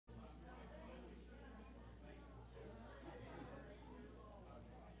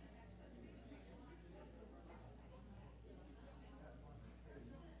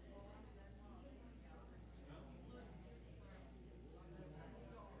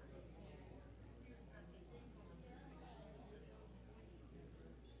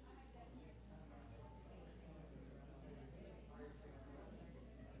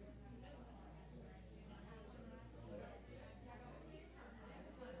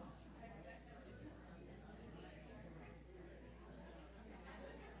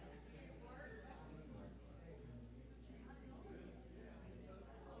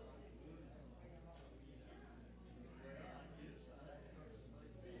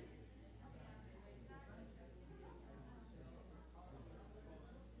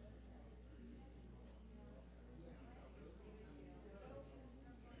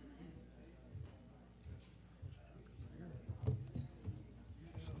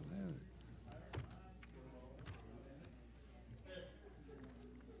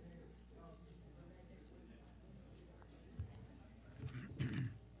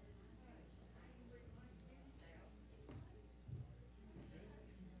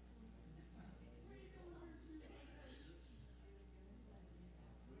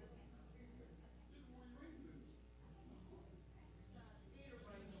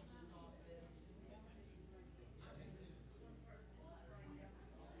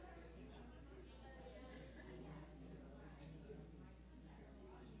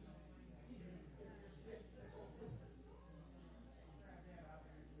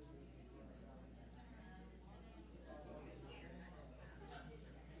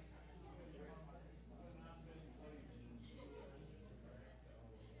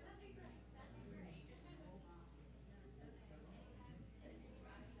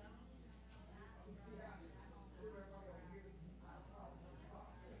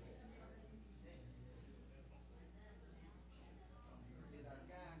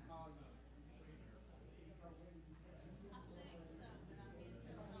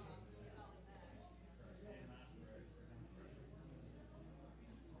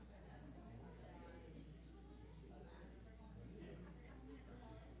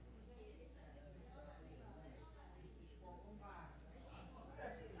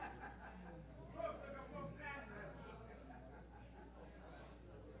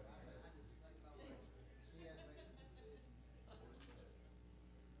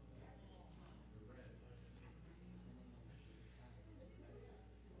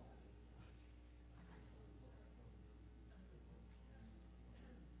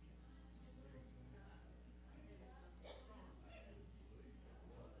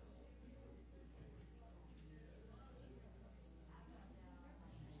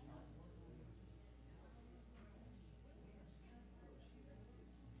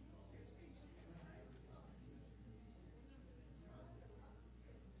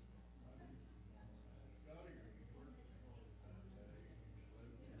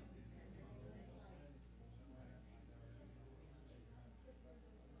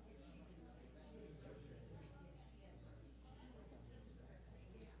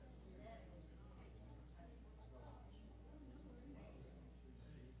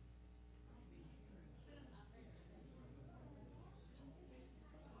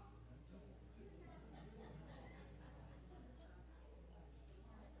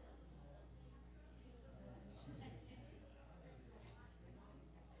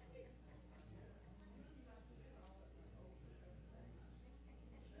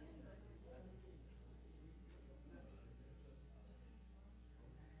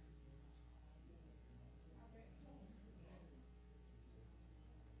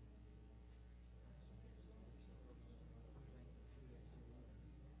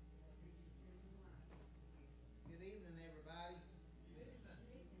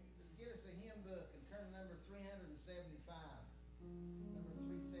375. Number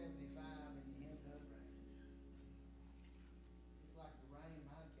 375 in your hymn book. It's like the rain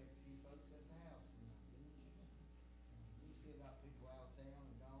might have kept a few folks at the house tonight, didn't it? We still got people out of town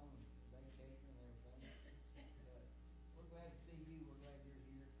and gone and vacating and everything. But we're glad to see you. We're glad you're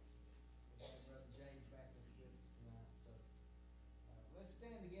here. We're glad Brother Jay's back with us tonight. So let's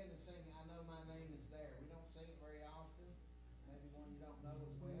stand together and sing I Know My Name Is There. We don't sing it very often. Maybe one you don't know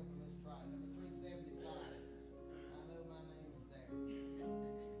as well, but let's try it. Number 375. I know my name is there.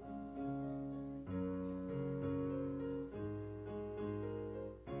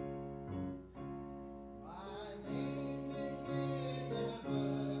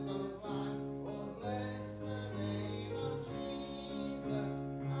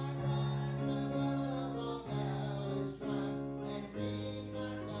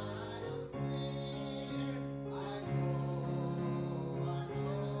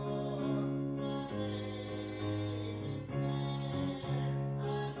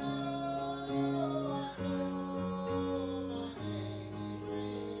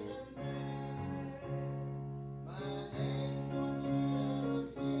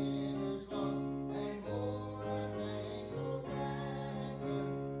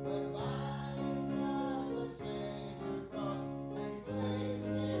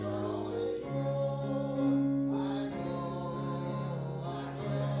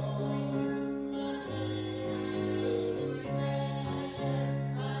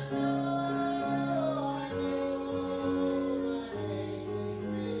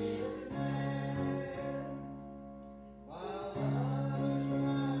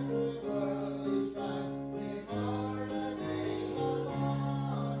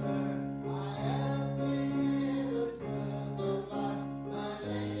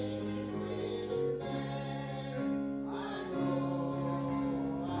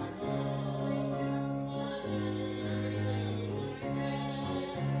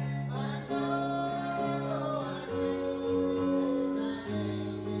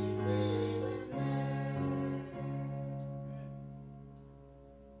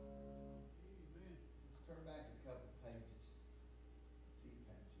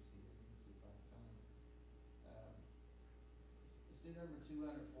 Number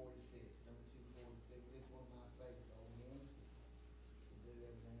 246. Number 246 is one of my favorite old hymns that we do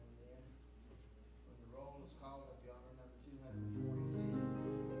every now and then. When the roll is called up yonder, number 246.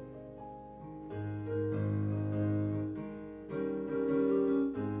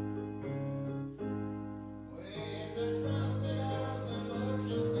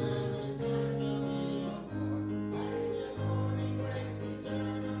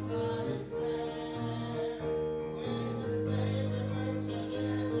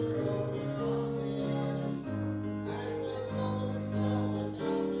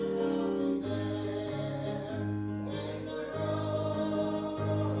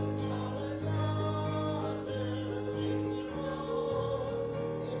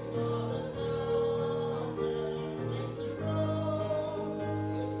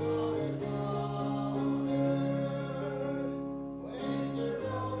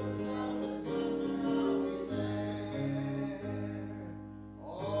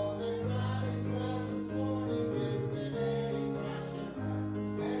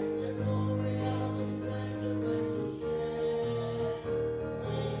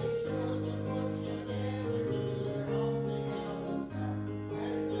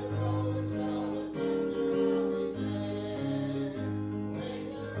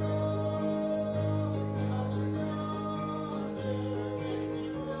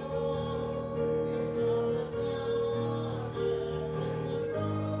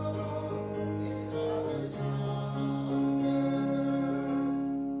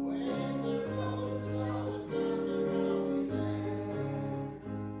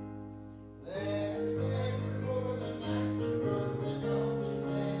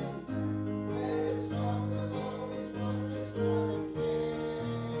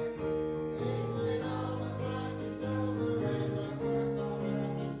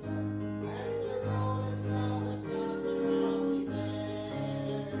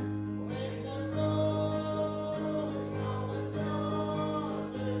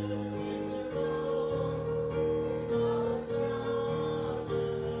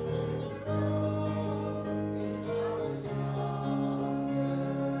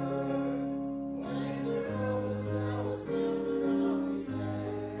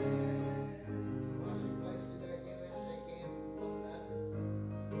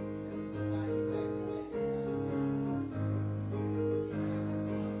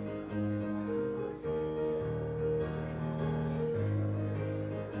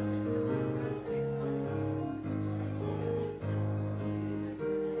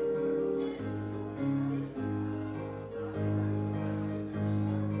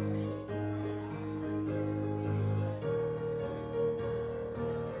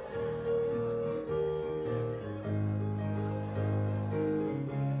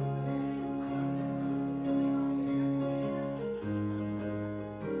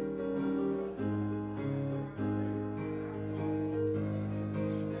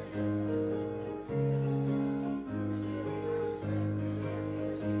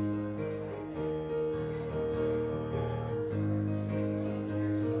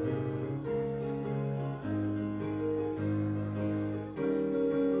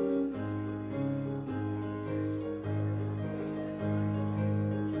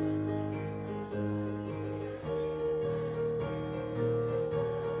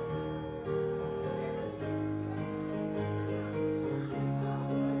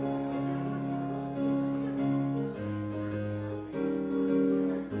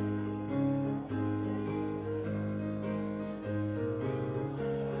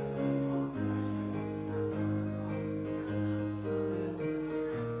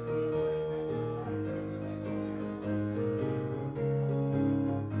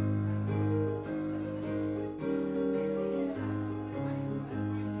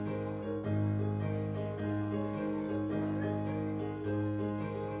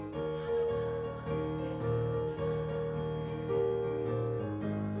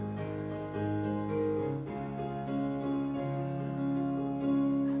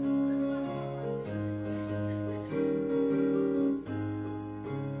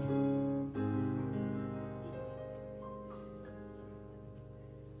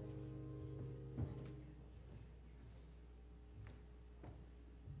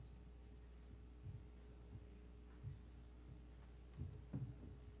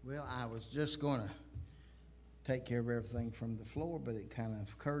 Well, I was just going to take care of everything from the floor, but it kind of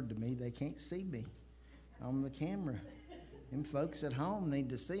occurred to me they can't see me on the camera. Them folks at home need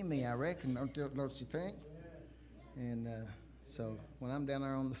to see me, I reckon, don't you think? And so when I'm down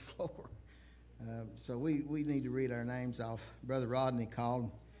there on the floor, so we need to read our names off. Brother Rodney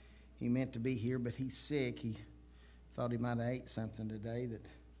called. He meant to be here, but he's sick. He thought he might have ate something today that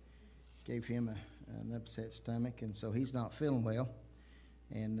gave him an upset stomach, and so he's not feeling well.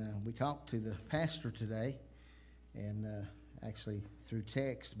 And we talked to the pastor today, and actually through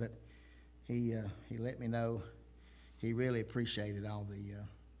text, but he let me know he really appreciated all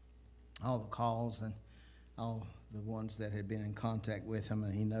the calls and all the ones that had been in contact with him,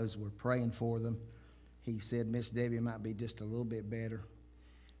 and he knows we're praying for them. He said Miss Debbie might be just a little bit better.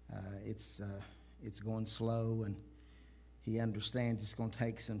 It's going slow, and he understands it's going to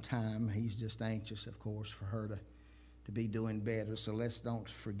take some time. He's just anxious, of course, for her to be doing better. So let's don't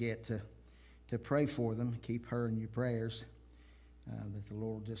forget to pray for them. Keep her in your prayers, that the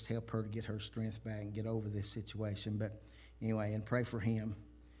Lord will just help her to get her strength back and get over this situation. But anyway, and pray for him.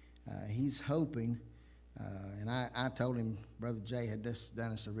 He's hoping, and I told him Brother Jay had just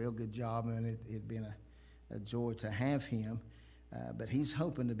done us a real good job, and it'd been a joy to have him. But he's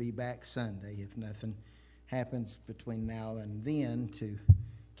hoping to be back Sunday if nothing happens between now and then to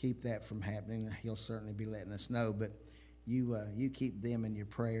keep that from happening. He'll certainly be letting us know. But you keep them in your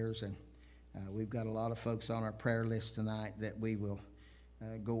prayers, and we've got a lot of folks on our prayer list tonight that we will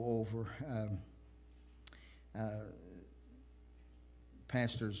go over.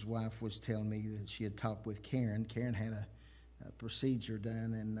 Pastor's wife was telling me that she had talked with Karen. Karen had a procedure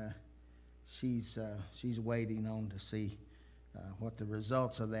done, and she's waiting on to see what the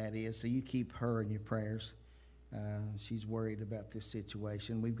results of that is. So you keep her in your prayers. She's worried about this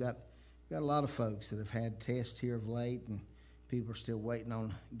situation. We've got a lot of folks that have had tests here of late, and people are still waiting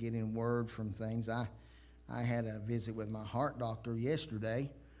on getting word from things. I had a visit with my heart doctor yesterday,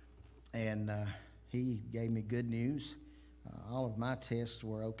 and he gave me good news. All of my tests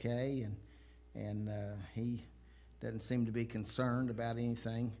were okay, and he doesn't seem to be concerned about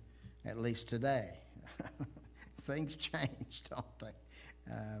anything, at least today. Things changed, don't they?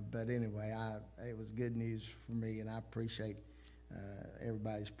 But anyway, it was good news for me, and I appreciate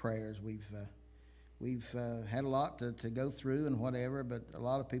everybody's prayers. We've had a lot to go through and whatever, but a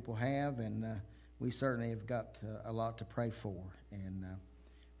lot of people have, and we certainly have got a lot to pray for. And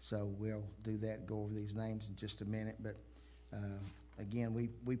so we'll do that, go over these names in just a minute. But again,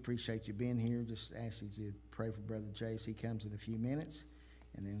 we appreciate you being here. Just ask you to pray for Brother Jay as he comes in a few minutes.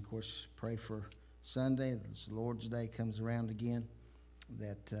 And then, of course, pray for Sunday, as the Lord's Day comes around again,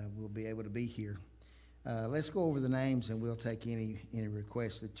 that we'll be able to be here. Let's go over the names, and we'll take any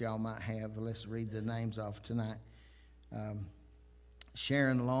requests that y'all might have. Let's read the names off tonight.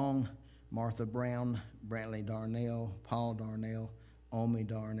 Sharon Long, Martha Brown, Brantley Darnell, Paul Darnell, Omi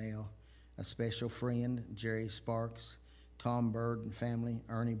Darnell, a special friend, Jerry Sparks, Tom Bird and family,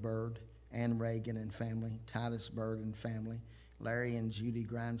 Ernie Bird, Ann Reagan and family, Titus Bird and family, Larry and Judy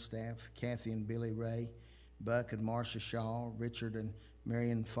Grindstaff, Kathy and Billy Ray, Buck and Marcia Shaw, Richard and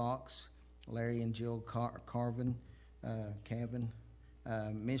Marion Fox, Larry and Jill Carvin,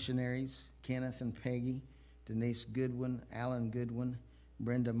 missionaries, Kenneth and Peggy, Denise Goodwin, Alan Goodwin,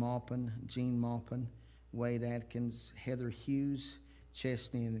 Brenda Maupin, Jean Maupin, Wade Atkins, Heather Hughes,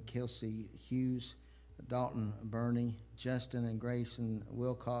 Chesney and Kelsey Hughes, Dalton Burney, Justin and Grayson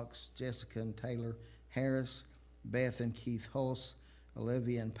Wilcox, Jessica and Taylor Harris, Beth and Keith Hulse,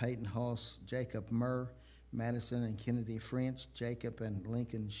 Olivia and Peyton Hulse, Jacob Murr, Madison and Kennedy French, Jacob and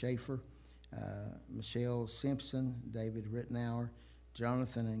Lincoln Schaefer, Michelle Simpson, David Rittenauer,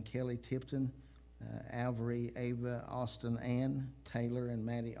 Jonathan and Kelly Tipton, Alvery, Ava, Austin Ann, Taylor and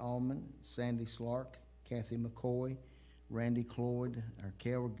Maddie Allman, Sandy Slark, Kathy McCoy, Randy Cloyd, our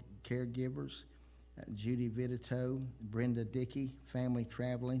caregivers, Judy Vitito, Brenda Dickey, family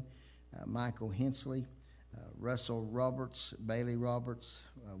traveling, Michael Hensley, Russell Roberts, Bailey Roberts,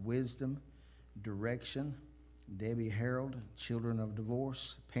 Wisdom, Direction, Debbie Harold, Children of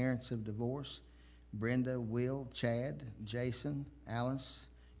Divorce, Parents of Divorce, Brenda, Will, Chad, Jason, Alice,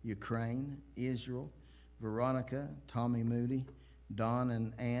 Ukraine, Israel, Veronica, Tommy Moody, Don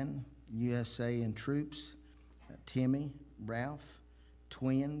and Ann, USA and Troops, Timmy, Ralph,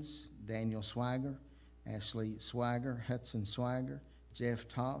 Twins, Daniel Swiger, Ashley Swiger, Hudson Swiger, Jeff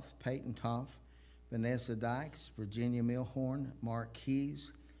Toth, Peyton Toth, Vanessa Dykes, Virginia Milhorn, Mark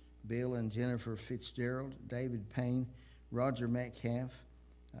Keys, Bill and Jennifer Fitzgerald, David Payne, Roger Metcalf,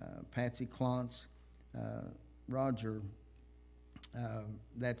 Patsy Klontz, Roger,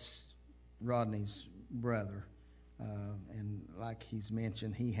 that's Rodney's brother, And like he's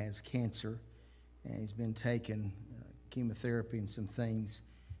mentioned, he has cancer, and he's been taking chemotherapy and some things.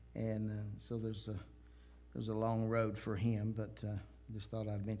 And so there's a long road for him, but just thought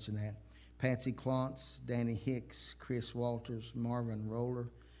I'd mention that. Patsy Clontz, Danny Hicks, Chris Walters, Marvin Roller,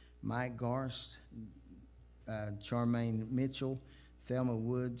 Mike Garst, Charmaine Mitchell, Thelma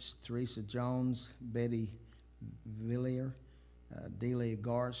Woods, Teresa Jones, Betty Villier, Delia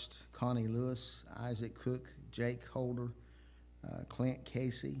Garst, Connie Lewis, Isaac Cook, Jake Holder, Clint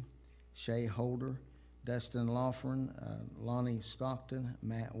Casey, Shay Holder, Dustin Lawfern, Lonnie Stockton,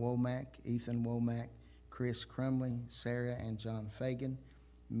 Matt Womack, Ethan Womack, Chris Crumley, Sarah and John Fagan,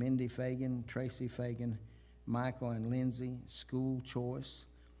 Mindy Fagan, Tracy Fagan, Michael and Lindsay, School Choice,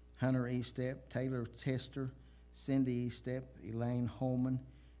 Hunter Estep, Taylor Tester, Cindy Estep, Elaine Holman,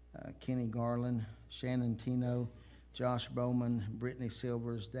 Kenny Garland, Shannon Tino, Josh Bowman, Brittany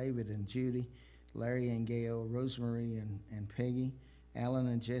Silvers, David and Judy, Larry and Gail, Rosemary and Peggy, Alan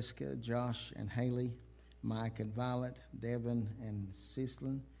and Jessica, Josh and Haley, Mike and Violet, Devin and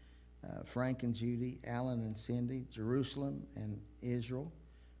Cislin, Frank and Judy, Alan and Cindy, Jerusalem and Israel,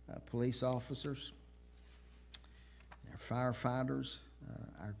 police officers, our firefighters,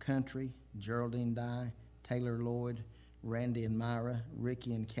 our country, Geraldine Dye, Taylor Lloyd, Randy and Myra,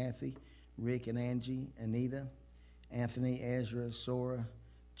 Ricky and Kathy, Rick and Angie, Anita, Anthony, Ezra, Sora,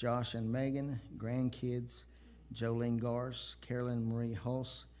 Josh and Megan, grandkids, Jolene Garce, Carolyn Marie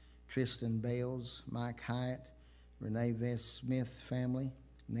Hulse, Tristan Bales, Mike Hyatt, Renee Vest Smith family,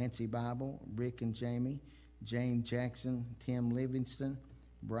 Nancy Bible, Rick and Jamie, Jane Jackson, Tim Livingston,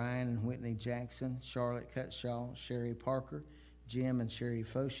 Brian and Whitney Jackson, Charlotte Cutshaw, Sherry Parker, Jim and Sherry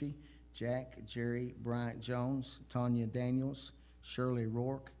Foshee, Jack, Jerry, Bryant Jones, Tanya Daniels, Shirley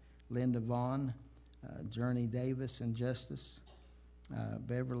Rourke, Linda Vaughn, Journey Davis and Justice,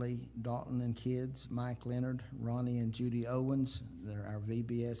 Beverly Dalton and kids, Mike Leonard, Ronnie and Judy Owens. They're our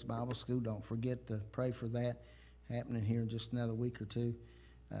VBS Bible School. Don't forget to pray for that, happening here in just another week or two.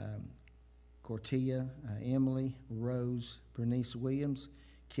 Cortia, Emily, Rose, Bernice Williams,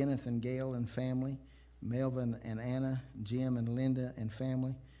 Kenneth and Gail and family, Melvin and Anna, Jim and Linda and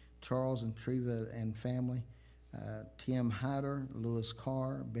family, Charles and Treva and family, Tim Hyder, Lewis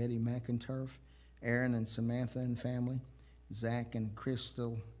Carr, Betty McInturf, Aaron and Samantha and family, Zach and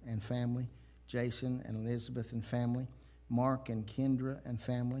Crystal and family, Jason and Elizabeth and family, Mark and Kendra and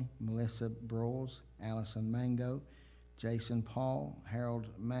family, Melissa Broyles, Allison Mango, Jason Paul, Harold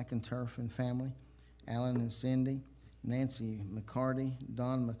McInturf and family, Alan and Cindy, Nancy McCarty,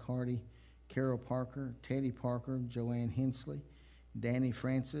 Don McCarty, Carol Parker, Teddy Parker, Joanne Hensley, Danny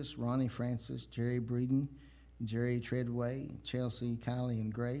Francis, Ronnie Francis, Jerry Breeden, Jerry Treadway, Chelsea, Kylie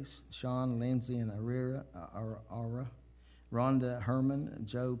and Grace, Sean, Lindsay and Aura, Rhonda Herman,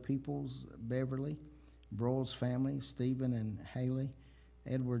 Joe Peoples, Beverly, Broyles family, Stephen and Haley,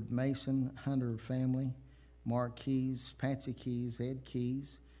 Edward Mason, Hunter family, Mark Keys, Patsy Keys, Ed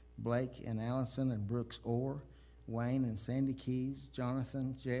Keys, Blake and Allison and Brooks Orr, Wayne and Sandy Keys,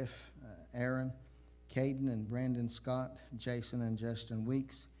 Jonathan, Jeff, Aaron, Caden and Brandon Scott, Jason and Justin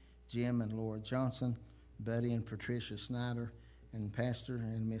Weeks, Jim and Laura Johnson, Buddy and Patricia Snyder, and Pastor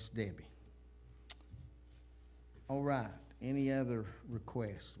and Miss Debbie. All right. Any other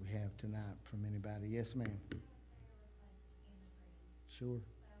requests we have tonight from anybody? Yes, ma'am. Sure.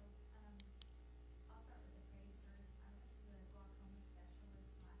 I'll start with the praise first. I went to the glaucoma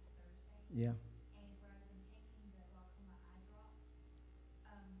specialist last Thursday. Yeah. And where I've been taking the glaucoma eye drops,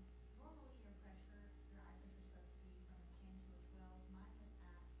 normally your eye pressure is supposed to be from a 10 to a 12. Mine was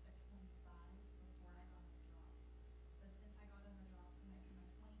at a 25 before I got on the drops. But since I got on the drops, I went from a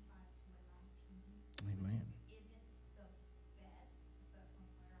 25 to a 19. Amen. Which isn't the best, but from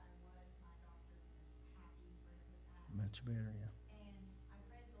where I was, my doctor was happy where it was at. Much better, yeah. And I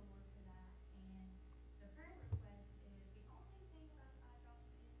praise the Lord for that. And the prayer request is, the only thing about the eye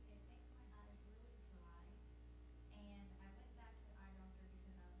drops is it makes my eyes really dry. And I went back to the eye doctor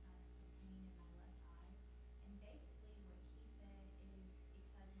because I was having some pain in my left eye. And basically what he said is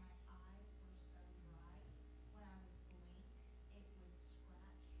because my eyes were so dry, when I would blink, it would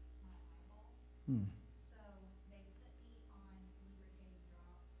scratch my eyeball. So they put me on lubricating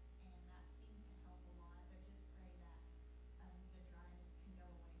drops, and that seems to help a lot. But just pray that the dryness can go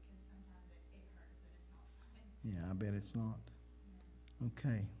away, because sometimes it hurts and it's not fun. Yeah, I bet it's not. Yeah.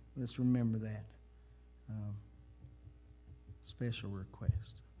 Okay, let's remember that. Special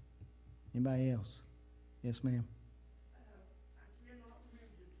request. Anybody else? Yes, ma'am. I cannot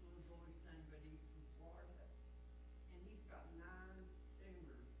remember this little boy's name, but he's from Florida, and he's got 9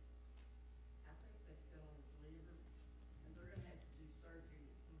 tumors. I think they still on his liver, and they're gonna have to do surgery.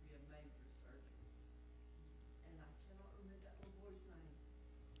 It's gonna be a major surgery. And I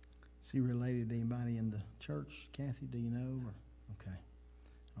Is he related to anybody in the church? Kathy, do you know? Or, okay.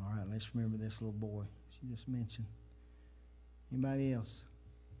 All right, let's remember this little boy she just mentioned. Anybody else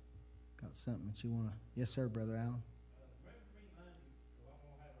got something that you want to? Yes, sir, Brother Allen. Remember me Monday, because I'm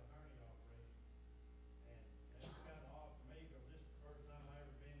going to have a hernia operation. And that's kind of odd for me, because this is the first time I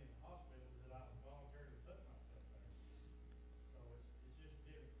ever been in the hospital that I voluntarily put myself there. So it's just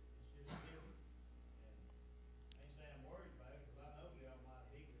different. It's just different. And I ain't saying I'm worried about it, because I know the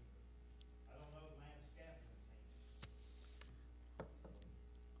Almighty healer, but I don't know the man that's scaffolding me.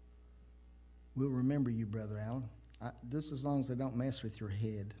 We'll remember you, Brother Allen. Just as long as they don't mess with your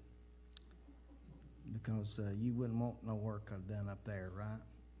head, because you wouldn't want no work done up there, right?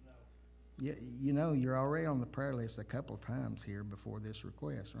 No. You know, you're already on the prayer list a couple of times here before this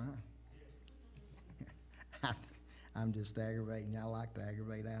request, right? Yes. I'm just aggravating. I like to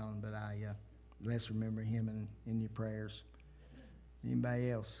aggravate Alan, but let's remember him in your prayers.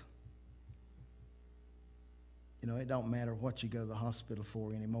 Anybody else? You know, it don't matter what you go to the hospital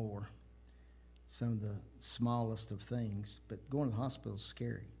for anymore. Some of the smallest of things, but going to the hospital is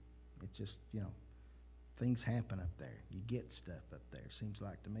scary. It's just, you know, things happen up there. You get stuff up there, seems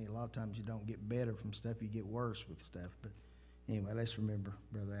like to me. A lot of times you don't get better from stuff, you get worse with stuff. But anyway, let's remember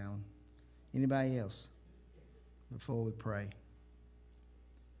Brother Allen. Anybody else before we pray?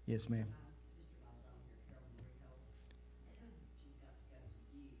 Yes, ma'am. Sister-in-law's on here, Carol Marie Holtz. She's got to go to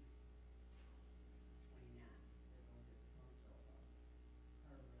Duke, 29. They're going to consult on her.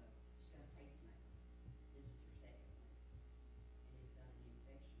 She's got a pacemaker. This is her second one. And it's got an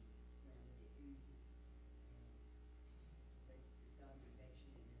infection around it. It oozes. And it's got an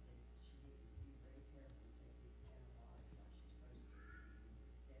infection, and they said she didn't be very careful to take these antibiotics like she's supposed to be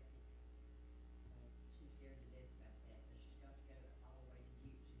septic. So she's scared to death about that, but she's got to go all the way to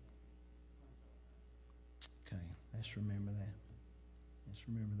Duke to have this consult. Okay, let's remember that. Let's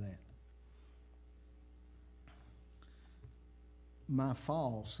remember that. My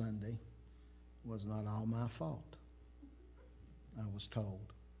fall Sunday was not all my fault, I was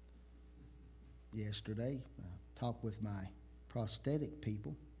told. Yesterday, I talked with my prosthetic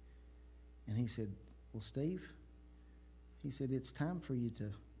people, and he said, well, Steve, he said, it's time for you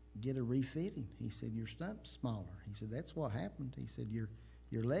to get a refitting. He said, your stump's smaller. He said, that's what happened. He said, your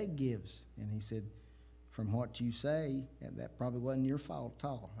leg gives. And he said, from what you say, that probably wasn't your fault at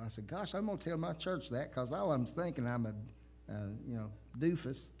all. I said, gosh, I'm going to tell my church that, because all I'm thinking I'm a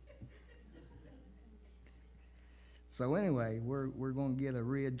doofus. So anyway, we're going to get a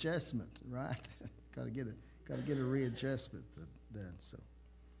readjustment, right? got to get a readjustment done. So,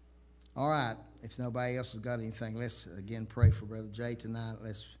 all right. If nobody else has got anything, let's again pray for Brother Jay tonight.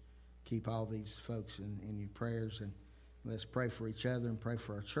 Let's keep all these folks in your prayers, and let's pray for each other and pray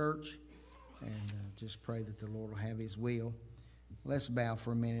for our church, and just pray that the Lord will have His will. Let's bow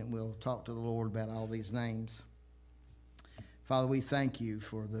for a minute. We'll talk to the Lord about all these names. Father, we thank you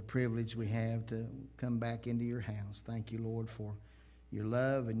for the privilege we have to come back into your house. Thank you, Lord, for your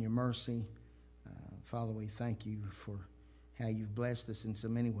love and your mercy. Father, we thank you for how you've blessed us in so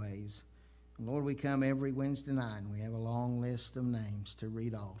many ways. And Lord, we come every Wednesday night, and we have a long list of names to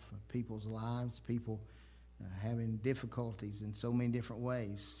read off of people's lives, people having difficulties in so many different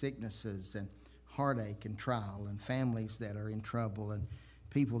ways, sicknesses and heartache and trial, and families that are in trouble, and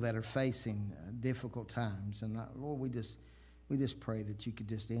people that are facing difficult times. And Lord, we just pray that you could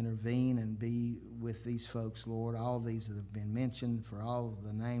just intervene and be with these folks, Lord, all these that have been mentioned, for all of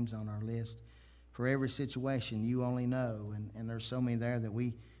the names on our list. For every situation you only know, and there's so many there that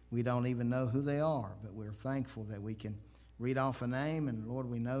we don't even know who they are, but we're thankful that we can read off a name, and Lord,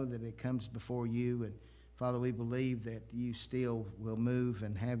 we know that it comes before you, and Father, we believe that you still will move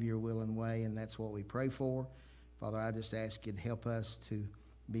and have your will and way, and that's what we pray for. Father, I just ask you to help us to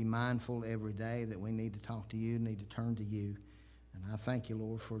be mindful every day that we need to talk to you, need to turn to you. And I thank you,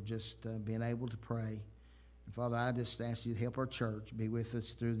 Lord, for just being able to pray. And Father, I just ask you to help our church, be with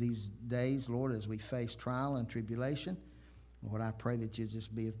us through these days, Lord, as we face trial and tribulation. Lord, I pray that you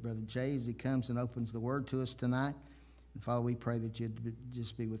just be with Brother Jay as he comes and opens the word to us tonight. And Father, we pray that you'd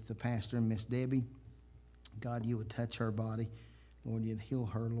just be with the pastor and Miss Debbie. God, you would touch her body. Lord, you'd heal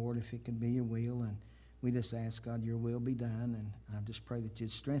her, Lord, if it could be your will. And we just ask, God, your will be done. And I just pray that you'd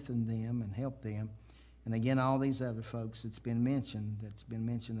strengthen them and help them. And again, all these other folks that's been mentioned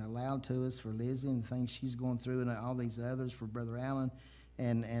aloud to us, for Lizzie and the things she's going through, and all these others for Brother Allen,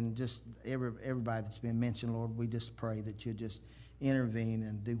 and just everybody that's been mentioned, Lord, we just pray that you just intervene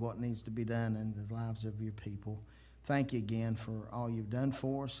and do what needs to be done in the lives of your people. Thank you again for all you've done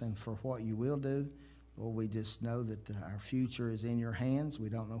for us and for what you will do. Lord, we just know that our future is in your hands. We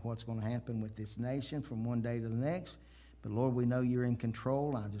don't know what's going to happen with this nation from one day to the next, But Lord, we know you're in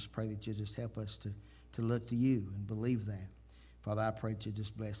control. I just pray that you just help us to look to you and believe that. Father, I pray that you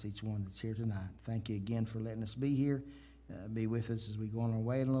just bless each one that's here tonight. Thank you again for letting us be here. Be with us as we go on our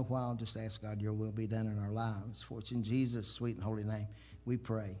way in a little while. Just ask God your will be done in our lives. For it's in Jesus' sweet and holy name we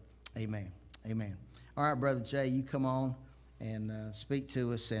pray. Amen. Amen. All right, Brother Jay, you come on and speak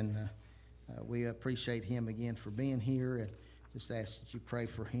to us. And we appreciate him again for being here. And just ask that you pray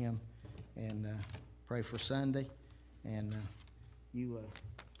for him and pray for Sunday. And you...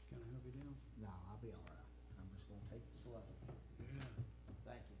 Can I help you down? No, I'll be all right. I'm just going to take it slow. Yeah.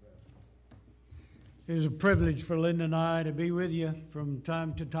 Thank you, brother. It is a privilege for Linda and I to be with you from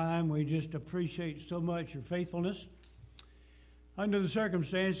time to time. We just appreciate so much your faithfulness. Under the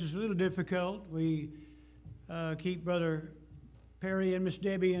circumstances, it's a little difficult. We keep Brother Perry and Miss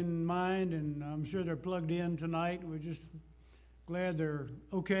Debbie in mind, and I'm sure they're plugged in tonight. We're just glad they're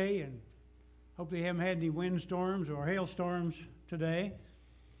okay, and hope they haven't had any windstorms or hailstorms today.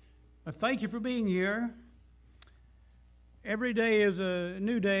 But thank you for being here. Every day is a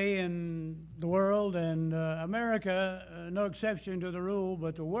new day in the world, and America, no exception to the rule,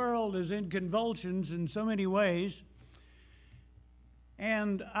 but the world is in convulsions in so many ways.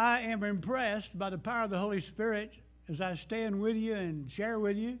 And I am impressed by the power of the Holy Spirit as I stand with you and share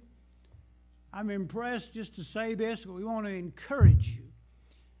with you. I'm impressed, just to say this, we want to encourage you.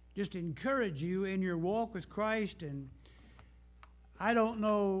 Just encourage you in your walk with Christ. And I don't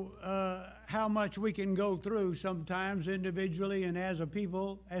know how much we can go through sometimes individually and as a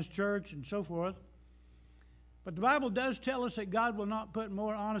people, as church and so forth. But the Bible does tell us that God will not put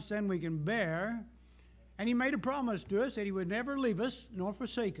more on us than we can bear. And he made a promise to us that he would never leave us nor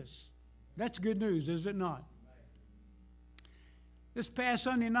forsake us. That's good news, is it not? This past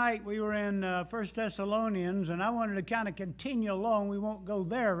Sunday night, we were in 1 Thessalonians, and I wanted to kind of continue along. We won't go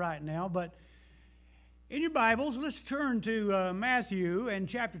there right now, but in your Bibles, let's turn to Matthew and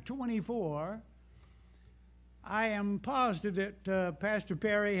chapter 24. I am positive that Pastor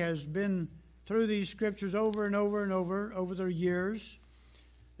Perry has been through these scriptures over and over and over the years.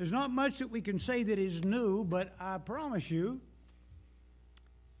 There's not much that we can say that is new, but I promise you,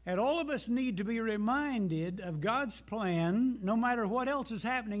 and all of us need to be reminded of God's plan no matter what else is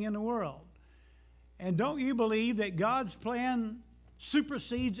happening in the world. And don't you believe that God's plan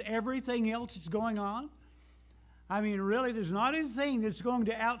supersedes everything else that's going on? I mean, really, there's not anything that's going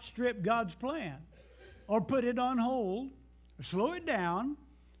to outstrip God's plan or put it on hold or slow it down.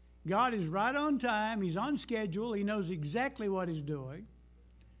 God is right on time. He's on schedule. He knows exactly what he's doing.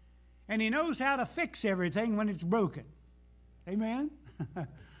 And he knows how to fix everything when it's broken. Amen?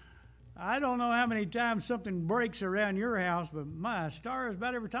 I don't know how many times something breaks around your house, but my stars,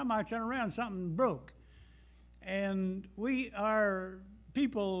 about every time I turn around, something broke. And we are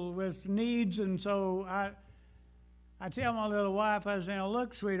people with needs, and so I tell my little wife, I say,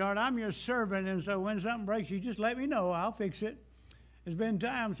 look, sweetheart, I'm your servant, and so when something breaks, you just let me know. I'll fix it. There's been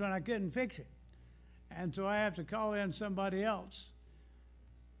times when I couldn't fix it, and so I have to call in somebody else.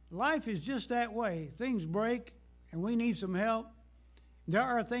 Life is just that way. Things break, and we need some help. There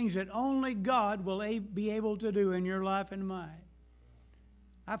are things that only God will be able to do in your life and mine.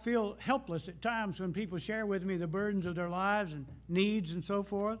 I feel helpless at times when people share with me the burdens of their lives and needs and so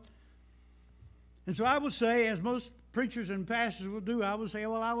forth. And so I will say, as most preachers and pastors will do, I will say,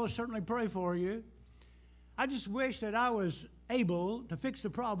 well, I will certainly pray for you. I just wish that I was able to fix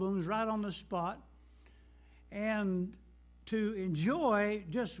the problems right on the spot and to enjoy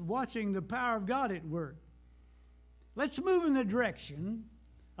just watching the power of God at work. Let's move in the direction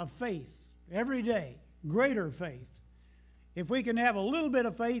of faith every day, greater faith. If we can have a little bit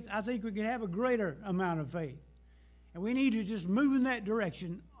of faith, I think we can have a greater amount of faith. And we need to just move in that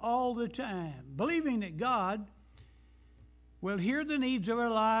direction all the time, believing that God will hear the needs of our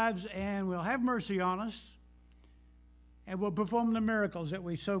lives and will have mercy on us and will perform the miracles that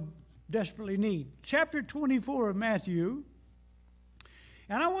we so desperately need. Chapter 24 of Matthew.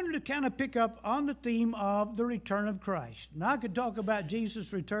 And I wanted to kind of pick up on the theme of the return of Christ. Now, I could talk about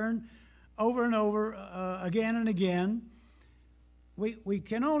Jesus' return over and over again and again. We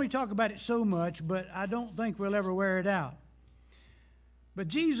can only talk about it so much, but I don't think we'll ever wear it out. But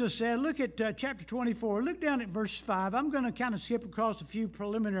Jesus said, look at chapter 24. Look down at verse 5. I'm going to kind of skip across a few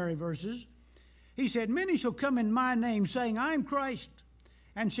preliminary verses. He said, many shall come in my name, saying, I am Christ,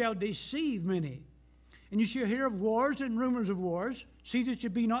 and shall deceive many. And you shall hear of wars and rumors of wars. See that you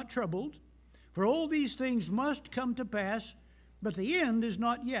be not troubled. For all these things must come to pass, but the end is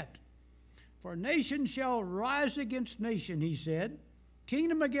not yet. For nation shall rise against nation, he said,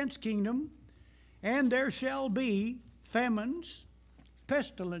 kingdom against kingdom, and there shall be famines,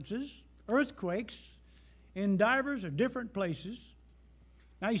 pestilences, earthquakes, in divers or different places.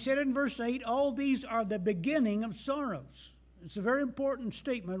 Now he said in verse 8, all these are the beginning of sorrows. It's a very important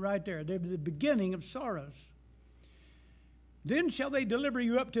statement right there. They're the beginning of sorrows. Then shall they deliver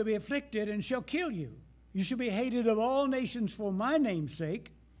you up to be afflicted, and shall kill you. You shall be hated of all nations for my name's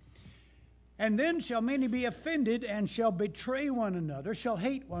sake. And then shall many be offended, and shall betray one another, shall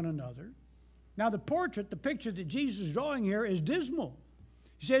hate one another. Now the portrait, the picture that Jesus is drawing here is dismal.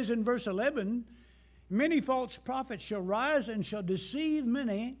 He says in verse 11, many false prophets shall rise and shall deceive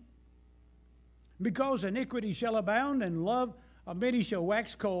many, because iniquity shall abound, and love of many shall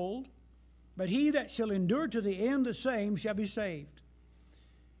wax cold. But he that shall endure to the end, the same shall be saved.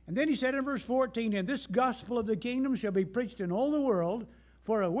 And then he said in verse 14, and this gospel of the kingdom shall be preached in all the world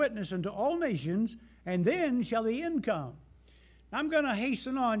for a witness unto all nations, and then shall the end come. I'm going to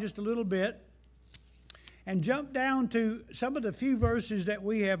hasten on just a little bit and jump down to some of the few verses that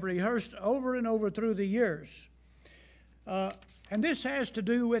we have rehearsed over and over through the years. And this has to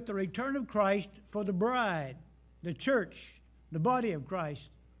do with the return of Christ for the bride, the church, the body of Christ,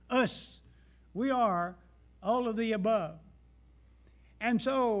 us. We are all of the above. And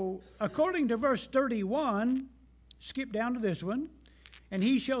so, according to verse 31, skip down to this one, and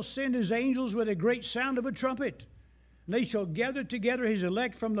he shall send his angels with a great sound of a trumpet, and they shall gather together his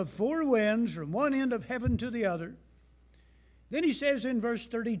elect from the four winds, from one end of heaven to the other. Then he says in verse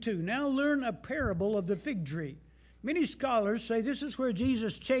 32, now learn a parable of the fig tree. Many scholars say this is where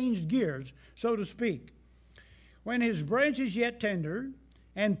Jesus changed gears, so to speak. When his branch is yet tender,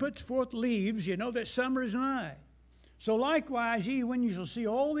 and puts forth leaves, you know that summer is nigh. So likewise, ye, when you shall see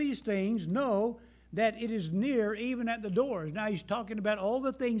all these things, know that it is near, even at the doors. Now he's talking about all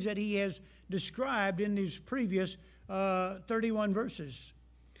the things that he has described in these previous 31 verses.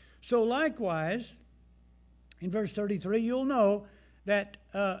 So likewise, in verse 33, you'll know that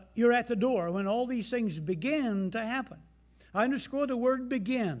you're at the door when all these things begin to happen. I underscore the word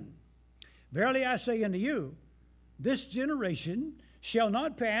begin. Verily I say unto you, this generation shall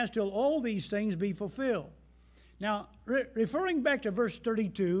not pass till all these things be fulfilled. Now, referring back to verse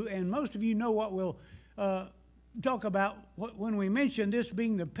 32, and most of you know what we'll talk about when we mention this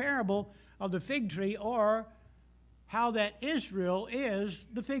being the parable of the fig tree, or how that Israel is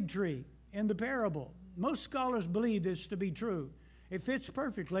the fig tree in the parable. Most scholars believe this to be true. It fits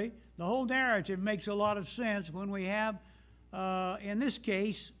perfectly. The whole narrative makes a lot of sense when we have, in this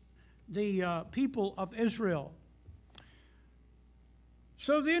case, the people of Israel.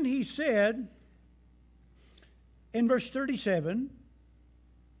 So then he said in verse 37,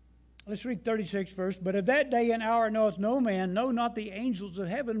 let's read 36 first, but of that day and hour knoweth no man, no, not the angels of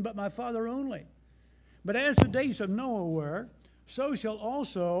heaven, but my Father only. But as the days of Noah were, so shall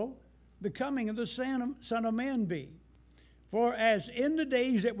also the coming of the Son of Man be. For as in the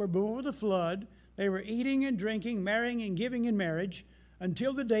days that were before the flood, they were eating and drinking, marrying and giving in marriage,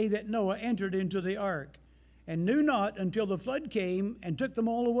 until the day that Noah entered into the ark, and knew not until the flood came and took them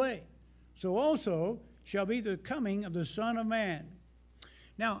all away. So also shall be the coming of the Son of Man.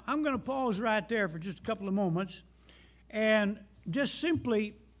 Now, I'm going to pause right there for just a couple of moments and just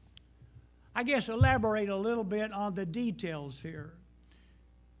simply, I guess, elaborate a little bit on the details here.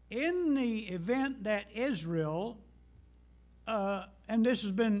 In the event that Israel, and this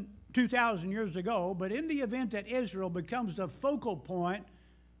has been 2,000 years ago, but in the event that Israel becomes the focal point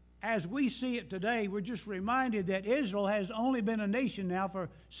as we see it today, we're just reminded that Israel has only been a nation now for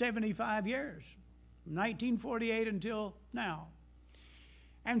 75 years, 1948 until now.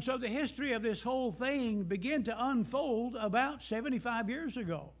 And so the history of this whole thing began to unfold about 75 years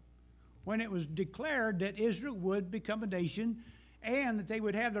ago, when it was declared that Israel would become a nation and that they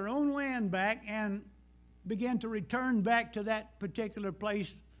would have their own land back and begin to return back to that particular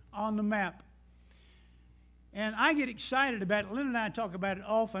place on the map. And I get excited about it. Lynn and I talk about it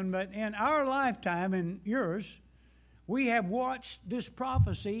often, but in our lifetime and yours, we have watched this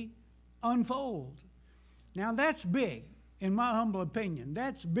prophecy unfold. Now that's big, in my humble opinion.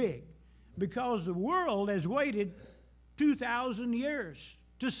 That's big, because the world has waited 2,000 years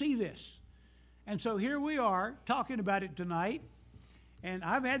to see this. And so here we are talking about it tonight. And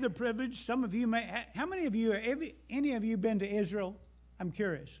I've had the privilege, some of you may, how many of you, any of you been to Israel? I'm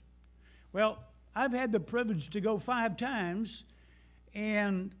curious. Well, I've had the privilege to go 5 times,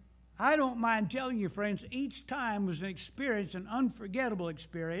 and I don't mind telling you, friends, each time was an experience, an unforgettable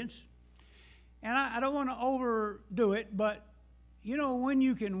experience. And I don't want to overdo it, but you know, when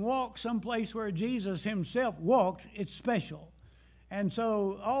you can walk someplace where Jesus himself walked, it's special. And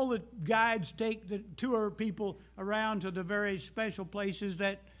so all the guides take the tour people around to the very special places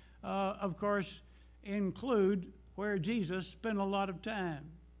that, of course, include where Jesus spent a lot of time.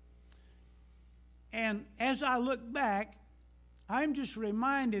 And as I look back, I'm just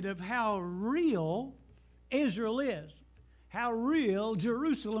reminded of how real Israel is, how real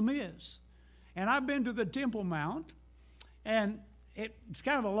Jerusalem is. And I've been to the Temple Mount, and it's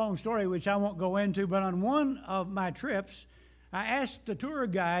kind of a long story, which I won't go into, but on one of my trips, I asked the tour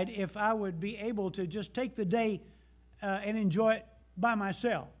guide if I would be able to just take the day and enjoy it by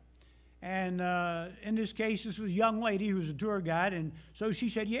myself. And in this case, this was a young lady who was a tour guide, and so she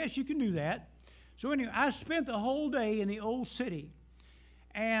said, yes, you can do that. So anyway, I spent the whole day in the old city.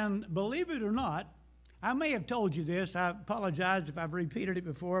 And believe it or not, I may have told you this. I apologize if I've repeated it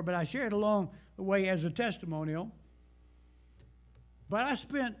before, but I shared along the way as a testimonial. But I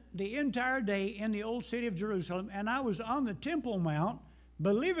spent the entire day in the old city of Jerusalem, and I was on the Temple Mount,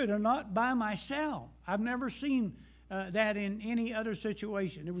 believe it or not, by myself. I've never seen that in any other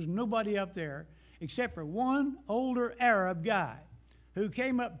situation. There was nobody up there except for one older Arab guy who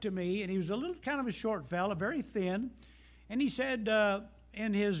came up to me, and he was a little kind of a short fella, very thin, and he said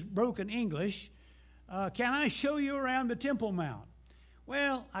in his broken English, can I show you around the Temple Mount?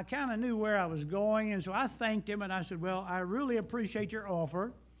 Well, I kind of knew where I was going, and so I thanked him, and I said, well, I really appreciate your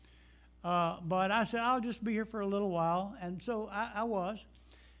offer, but I said, I'll just be here for a little while, and so I was.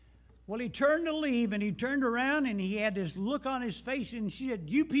 Well, he turned to leave, and he turned around, and he had this look on his face, and she said,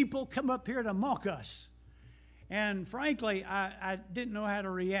 you people come up here to mock us. And frankly, I didn't know how to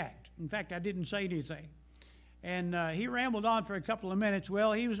react. In fact, I didn't say anything. And he rambled on for a couple of minutes.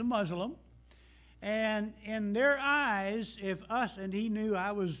 Well, he was a Muslim. And in their eyes, if us, and he knew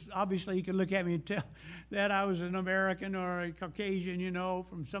I was, obviously he could look at me and tell that I was an American or a Caucasian, you know,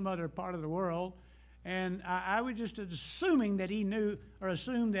 from some other part of the world. And I was just assuming that he knew or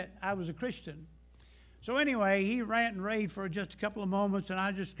assumed that I was a Christian. So anyway, he rant and raved for just a couple of moments, and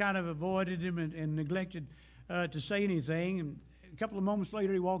I just kind of avoided him and neglected to say anything, and a couple of moments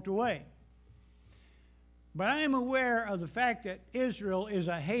later he walked away. But I am aware of the fact that Israel is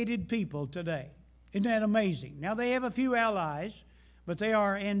a hated people today. Isn't that amazing? Now they have a few allies, but they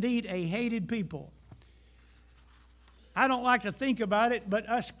are indeed a hated people. I don't like to think about it, but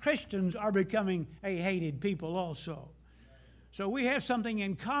us Christians are becoming a hated people also. So we have something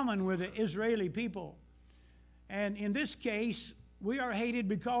in common with the Israeli people. And in this case, we are hated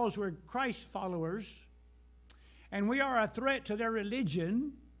because we're Christ followers, and we are a threat to their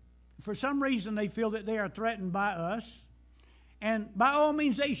religion. For some reason, they feel that they are threatened by us. And by all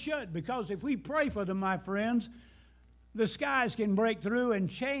means, they should, because if we pray for them, my friends, the skies can break through and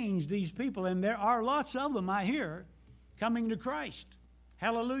change these people. And there are lots of them, I hear, coming to Christ.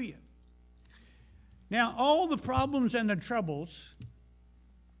 Hallelujah. Now, all the problems and the troubles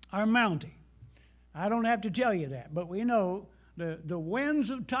are mounting. I don't have to tell you that, but we know the winds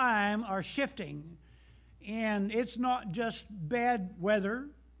of time are shifting. And it's not just bad weather,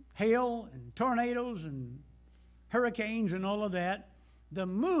 hail and tornadoes and hurricanes and all of that. The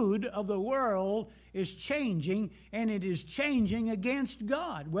mood of the world is changing, and it is changing against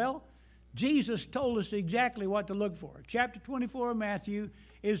God. Well, Jesus told us exactly what to look for. Chapter 24 of Matthew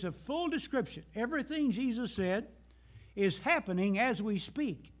is a full description. Everything Jesus said is happening as we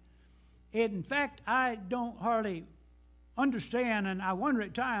speak. In fact, I don't hardly understand, and I wonder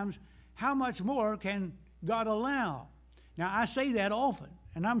at times, how much more can God allow? Now, I say that often,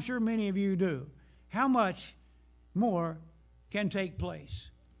 and I'm sure many of you do. How much more can take place?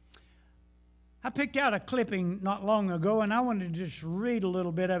 I picked out a clipping not long ago, and I wanted to just read a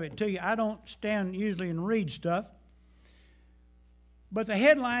little bit of it to you. I don't stand usually and read stuff. But the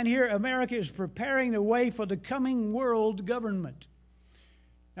headline here, America is preparing the way for the coming world government.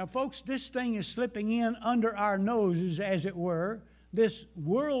 Now, folks, this thing is slipping in under our noses, as it were. This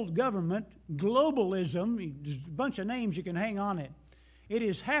world government, globalism, there's a bunch of names you can hang on it. It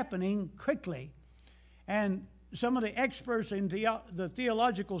is happening quickly. And some of the experts in the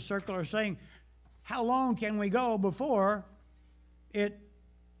theological circle are saying, how long can we go before it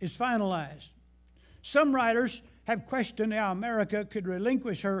is finalized? Some writers have questioned how America could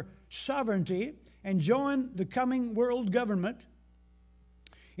relinquish her sovereignty and join the coming world government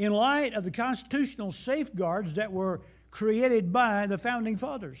in light of the constitutional safeguards that were created by the Founding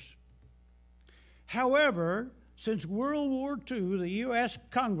Fathers. However, since World War II, the U.S.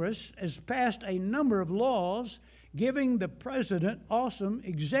 Congress has passed a number of laws giving the president awesome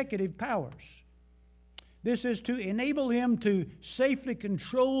executive powers. This is to enable him to safely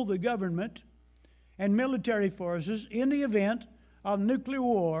control the government and military forces in the event of nuclear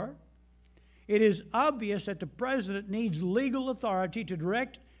war. It is obvious that the president needs legal authority to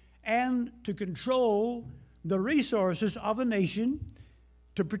direct and to control the resources of a nation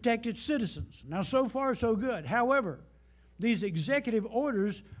to protect its citizens. Now, so far, so good. However, these executive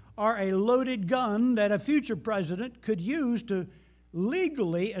orders are a loaded gun that a future president could use to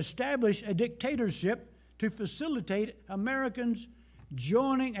legally establish a dictatorship to facilitate Americans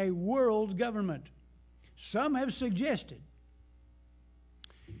joining a world government. Some have suggested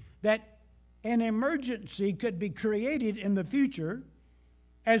that an emergency could be created in the future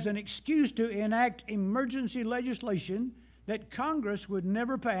as an excuse to enact emergency legislation that Congress would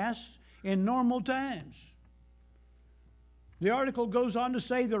never pass in normal times. The article goes on to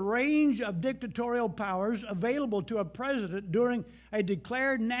say the range of dictatorial powers available to a president during a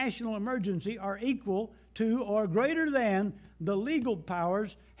declared national emergency are equal to or greater than the legal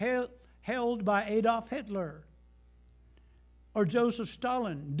powers held by Adolf Hitler or Joseph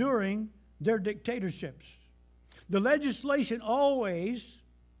Stalin during their dictatorships. The legislation always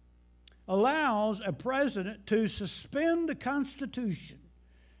allows a president to suspend the Constitution.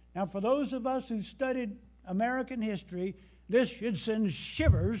 Now, for those of us who studied American history, this should send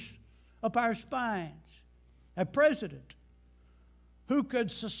shivers up our spines. A president who could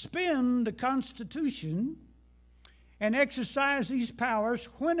suspend the Constitution and exercise these powers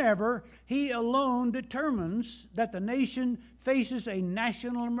whenever he alone determines that the nation faces a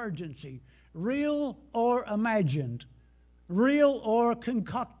national emergency, real or imagined, real or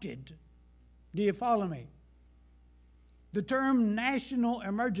concocted. Do you follow me? The term national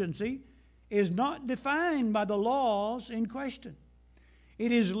emergency is not defined by the laws in question.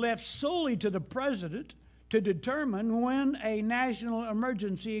 It is left solely to the president to determine when a national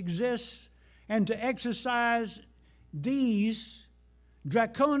emergency exists and to exercise these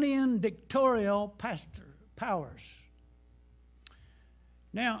draconian dictatorial powers.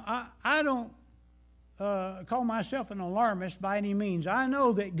 Now, I don't call myself an alarmist by any means. I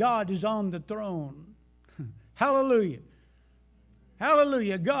know that God is on the throne. Hallelujah.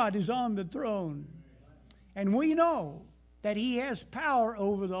 Hallelujah. God is on the throne. And we know that He has power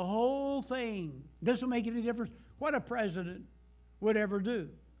over the whole thing. Doesn't make any difference what a president would ever do.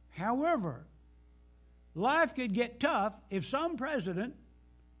 However, life could get tough if some president,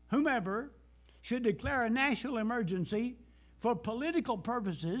 whomever, should declare a national emergency for political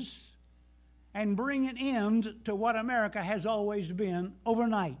purposes and bring an end to what America has always been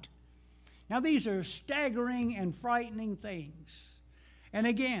overnight. Now, these are staggering and frightening things. And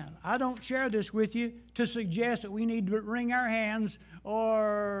again, I don't share this with you to suggest that we need to wring our hands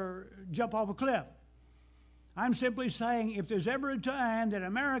or jump off a cliff. I'm simply saying if there's ever a time that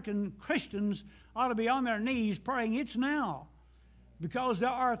American Christians ought to be on their knees praying, it's now. Because there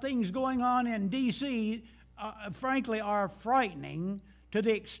are things going on in D.C., frankly, are frightening to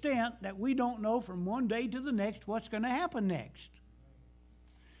the extent that we don't know from one day to the next what's going to happen next.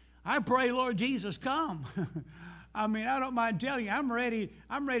 I pray, Lord Jesus, come. I mean, I don't mind telling you, I'm ready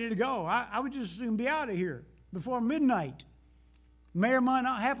to go. I would just soon be out of here before midnight. May or might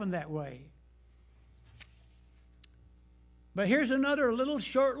not happen that way. But here's another little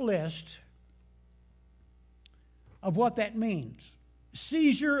short list of what that means.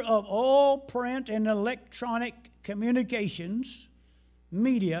 Seizure of all print and electronic communications,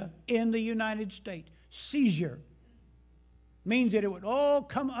 media in the United States. Seizure means that it would all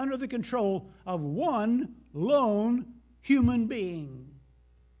come under the control of one lone human being.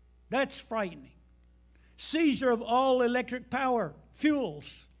 That's frightening. Seizure of all electric power,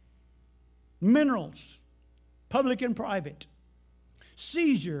 fuels, minerals, public and private.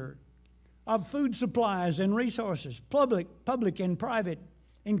 Seizure of food supplies and resources, public and private,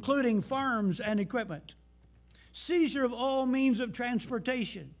 including farms and equipment. Seizure of all means of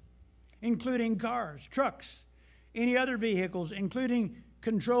transportation, including cars, trucks, any other vehicles, including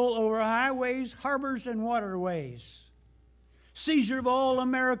control over highways, harbors, and waterways. Seizure of all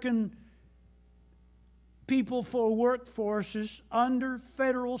American people for workforces under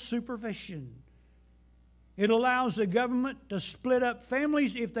federal supervision. It allows the government to split up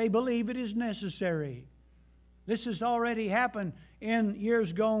families if they believe it is necessary. This has already happened in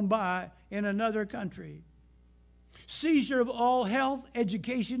years gone by in another country. Seizure of all health,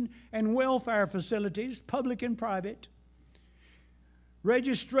 education, and welfare facilities, public and private.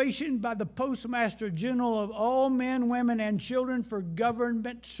 Registration by the Postmaster General of all men, women, and children for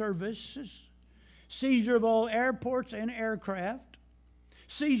government services. Seizure of all airports and aircraft.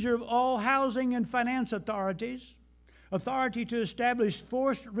 Seizure of all housing and finance authorities. Authority to establish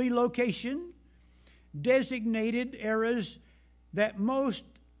forced relocation. Designated areas that must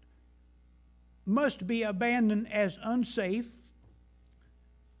be abandoned as unsafe.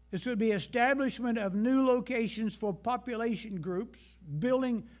 This would be establishment of new locations for population groups,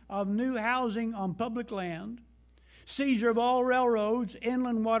 building of new housing on public land, seizure of all railroads,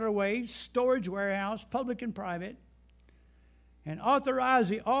 inland waterways, storage warehouse, public and private, and authorize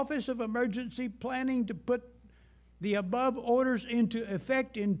the Office of Emergency Planning to put the above orders into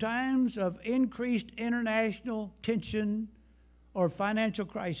effect in times of increased international tension or financial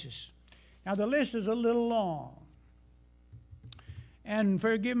crisis. Now, the list is a little long, and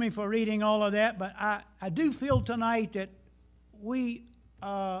forgive me for reading all of that, but I do feel tonight that we,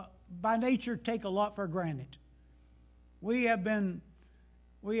 by nature, take a lot for granted. We have been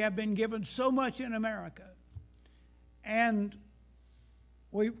given so much in America, and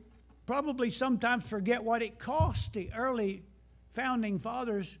we probably sometimes forget what it cost the early founding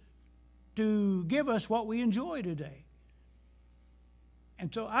fathers to give us what we enjoy today.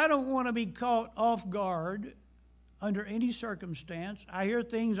 And so I don't want to be caught off guard under any circumstance. I hear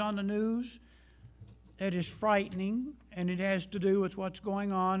things on the news that is frightening, and it has to do with what's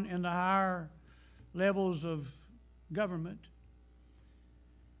going on in the higher levels of government.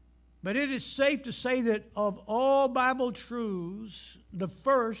 But it is safe to say that of all Bible truths, the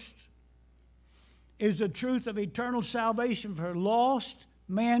first is the truth of eternal salvation for lost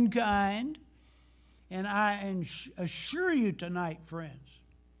mankind. And I assure you tonight, friends,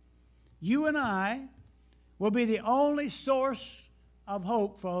 you and I will be the only source of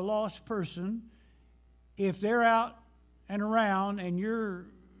hope for a lost person if they're out and around and you're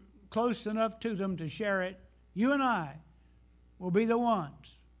close enough to them to share it. You and I will be the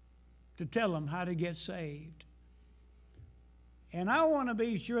ones to tell them how to get saved. And I want to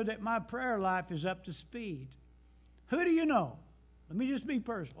be sure that my prayer life is up to speed. Who do you know? Let me just be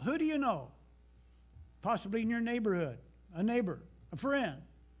personal. Who do you know? Possibly in your neighborhood, a neighbor, a friend,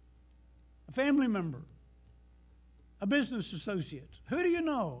 a family member, a business associate. Who do you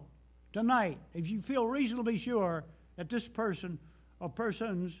know tonight, if you feel reasonably sure that this person or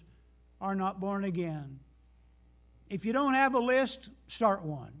persons are not born again? If you don't have a list, start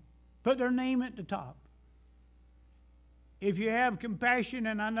one. Put their name at the top. If you have compassion,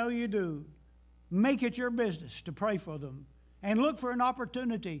 and I know you do, make it your business to pray for them and look for an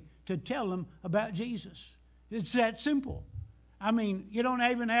opportunity to tell them about Jesus. It's that simple. I mean, you don't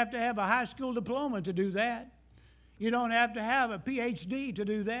even have to have a high school diploma to do that. You don't have to have a PhD to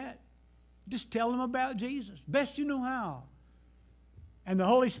do that. Just tell them about Jesus, best you know how. And the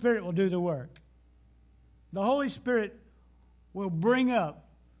Holy Spirit will do the work. The Holy Spirit will bring up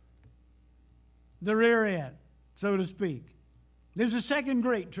the rear end, so to speak. There's a second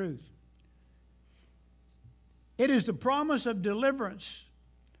great truth. It is the promise of deliverance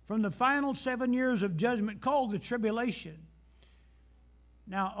from the final 7 years of judgment called the tribulation.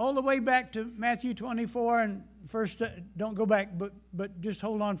 Now, all the way back to Matthew 24, and first, don't go back, but just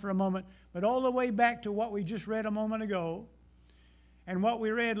hold on for a moment. But all the way back to what we just read a moment ago, and what we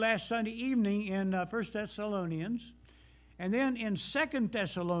read last Sunday evening in 1 Thessalonians, and then in 2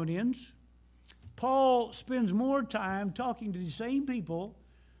 Thessalonians, Paul spends more time talking to the same people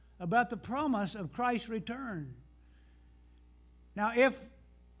about the promise of Christ's return. Now, if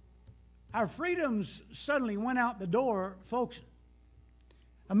our freedoms suddenly went out the door, folks,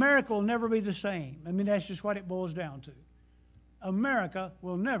 America will never be the same. I mean, that's just what it boils down to. America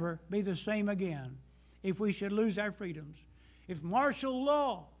will never be the same again if we should lose our freedoms. If martial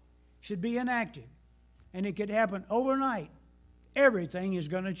law should be enacted, and it could happen overnight, everything is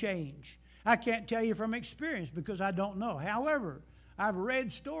going to change. I can't tell you from experience because I don't know. However, I've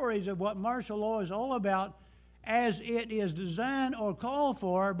read stories of what martial law is all about as it is designed or called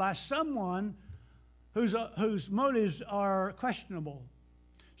for by someone whose motives are questionable.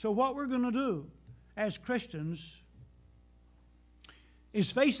 So what we're going to do as Christians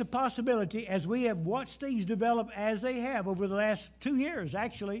is face the possibility, as we have watched things develop as they have over the last 2 years.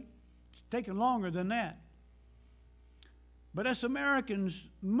 Actually, it's taken longer than that. But us Americans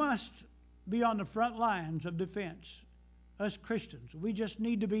must be on the front lines of defense. Us Christians, we just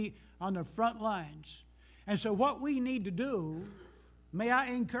need to be on the front lines. And so what we need to do, may I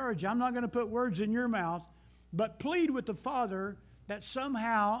encourage you, I'm not going to put words in your mouth, but plead with the Father that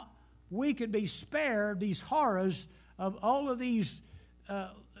somehow we could be spared these horrors of all of these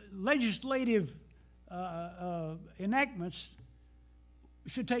legislative enactments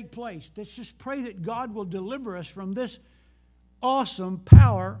should take place. Let's just pray that God will deliver us from this awesome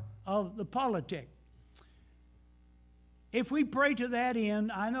power of the politic. If we pray to that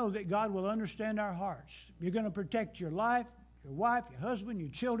end, I know that God will understand our hearts. You're going to protect your life, your wife, your husband, your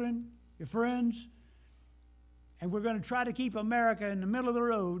children, your friends. And we're going to try to keep America in the middle of the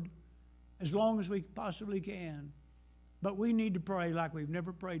road as long as we possibly can. But we need to pray like we've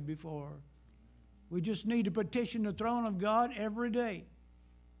never prayed before. We just need to petition the throne of God every day.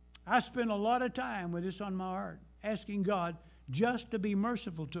 I spend a lot of time with this on my heart, asking God just to be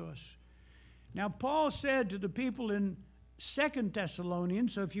merciful to us. Now, Paul said to the people in 2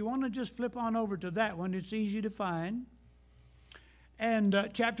 Thessalonians. So if you want to just flip on over to that one, it's easy to find. And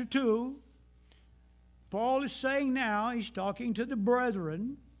chapter 2, Paul is saying now, he's talking to the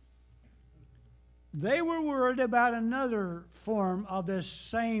brethren. They were worried about another form of this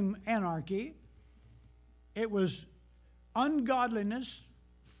same anarchy. It was ungodliness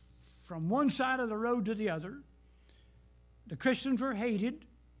from one side of the road to the other. The Christians were hated.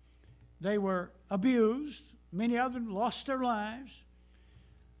 They were abused. Many of them lost their lives.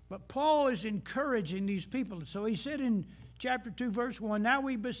 But Paul is encouraging these people. So he said in chapter 2, verse 1, "Now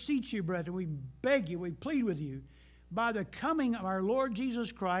we beseech you, brethren, we beg you, we plead with you, by the coming of our Lord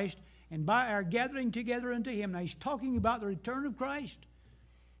Jesus Christ and by our gathering together unto him." Now he's talking about the return of Christ.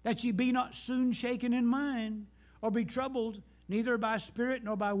 "That ye be not soon shaken in mind, or be troubled, neither by spirit,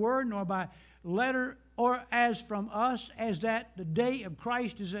 nor by word, nor by letter, or as from us, as that the day of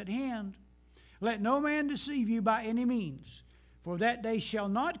Christ is at hand. Let no man deceive you by any means, for that day shall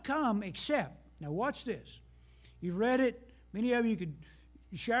not come except," now watch this. You've read it. Many of you could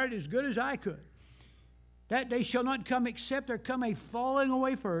share it as good as I could. "That day shall not come except there come a falling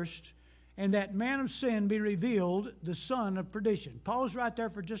away first, and that man of sin be revealed, the son of perdition." Pause right there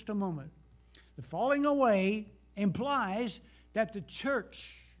for just a moment. The falling away implies that the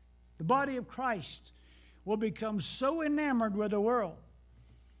church, the body of Christ, will become so enamored with the world,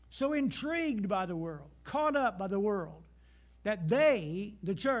 so intrigued by the world, caught up by the world, that they,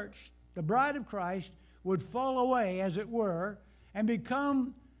 the church, the bride of Christ, would fall away, as it were, and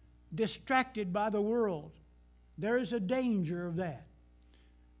become distracted by the world. There is a danger of that.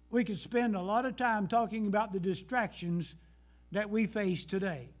 We could spend a lot of time talking about the distractions that we face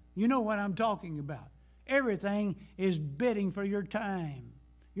today. You know what I'm talking about. Everything is bidding for your time,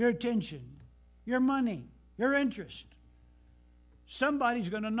 your attention, your money, your interest. Somebody's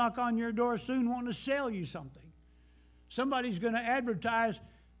going to knock on your door soon wanting to sell you something. Somebody's going to advertise.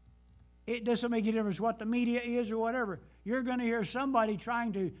 It doesn't make any difference what the media is or whatever. You're going to hear somebody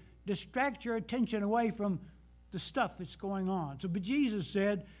trying to distract your attention away from the stuff that's going on. So, but Jesus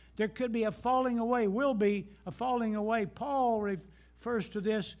said there could be a falling away, will be a falling away. Paul refers to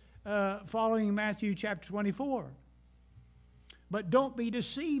this following Matthew chapter 24. "But don't be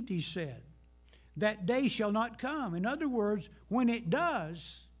deceived," he said. "That day shall not come." In other words, when it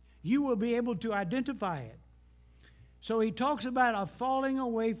does, you will be able to identify it. So he talks about a falling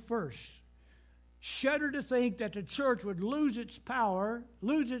away first. Shudder to think that the church would lose its power,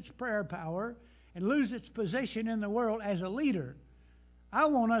 lose its prayer power, and lose its position in the world as a leader. I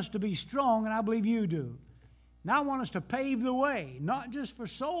want us to be strong, and I believe you do. And I want us to pave the way, not just for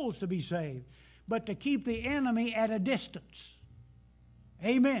souls to be saved, but to keep the enemy at a distance.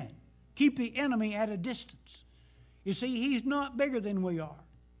 Amen. Keep the enemy at a distance. You see, he's not bigger than we are.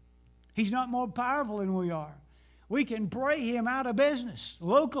 He's not more powerful than we are. We can pray him out of business,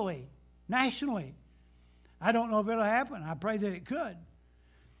 locally, nationally. I don't know if it'll happen. I pray that it could.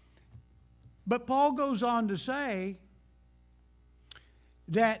 But Paul goes on to say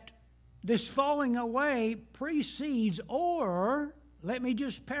that this falling away precedes, or, let me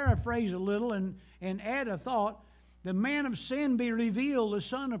just paraphrase a little and add a thought, the man of sin be revealed, the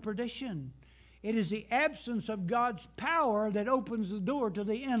son of perdition. It is the absence of God's power that opens the door to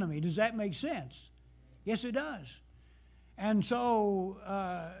the enemy. Does that make sense? Yes, it does. And so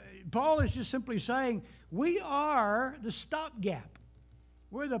Paul is just simply saying, we are the stopgap.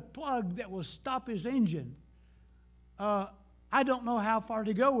 We're the plug that will stop his engine. I don't know how far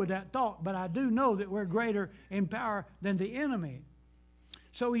to go with that thought, but I do know that we're greater in power than the enemy.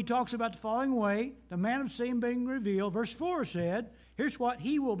 So he talks about the falling away, the man of sin being revealed. Verse 4 said, here's what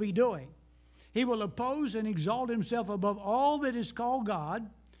he will be doing. He will oppose and exalt himself above all that is called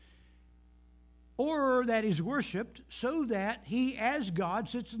God, or that is worshipped, so that he as God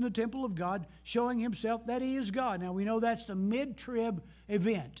sits in the temple of God, showing himself that he is God. Now we know that's the mid-trib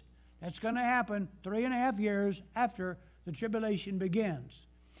event. That's going to happen 3.5 years after the tribulation begins.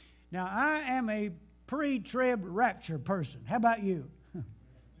 Now I am a pre-trib rapture person. How about you?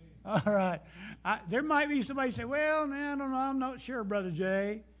 All right. There might be somebody say, well, man, I don't know, I'm not sure, Brother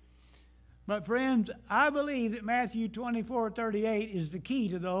Jay. But friends, I believe that Matthew 24:38 is the key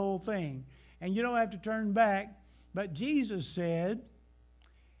to the whole thing. And you don't have to turn back. But Jesus said,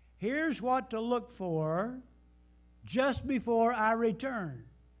 here's what to look for just before I return.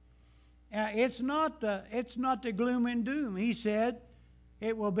 It's not the gloom and doom. He said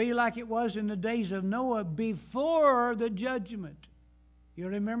it will be like it was in the days of Noah before the judgment. You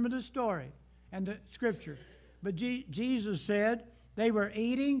remember the story and the scripture. But Jesus said they were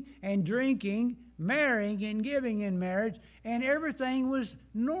eating and drinking, marrying and giving in marriage, and everything was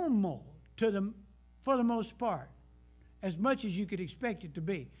normal to them for the most part. as much as you could expect it to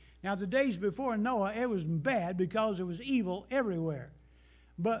be. Now, the days before Noah, it was bad because there was evil everywhere.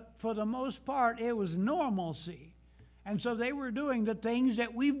 But for the most part, it was normalcy. And so they were doing the things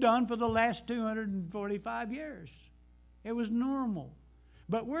that we've done for the last 245 years. It was normal.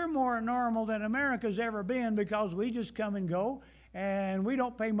 But we're more normal than America's ever been because we just come and go, and we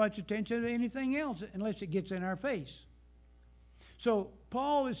don't pay much attention to anything else unless it gets in our face. So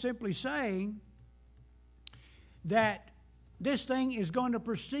Paul is simply saying that this thing is going to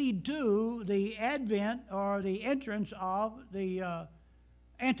proceed to the advent or the entrance of the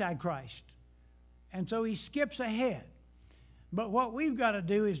Antichrist. And so he skips ahead. But what we've got to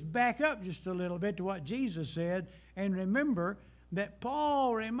do is back up just a little bit to what Jesus said, and remember that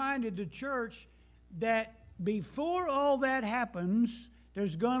Paul reminded the church that before all that happens,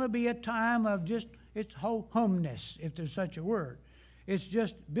 there's going to be a time of just, it's ho-humness, if there's such a word. It's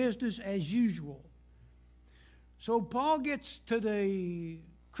just business as usual. So Paul gets to the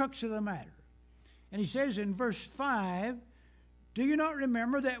crux of the matter. And he says in verse 5, "Do you not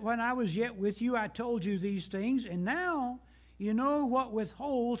remember that when I was yet with you, I told you these things? And now you know what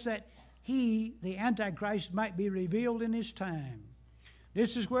withholds that he, the Antichrist, might be revealed in his time."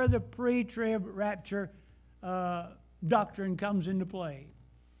 This is where the pre-trib rapture doctrine comes into play.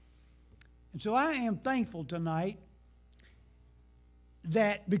 And so I am thankful tonight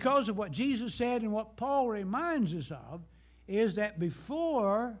that because of what Jesus said and what Paul reminds us of, is that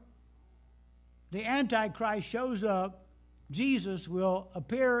before the Antichrist shows up, Jesus will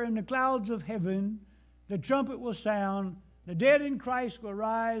appear in the clouds of heaven, the trumpet will sound, the dead in Christ will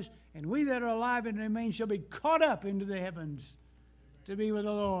rise, and we that are alive and remain shall be caught up into the heavens to be with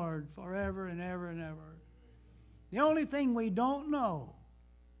the Lord forever and ever and ever. The only thing we don't know,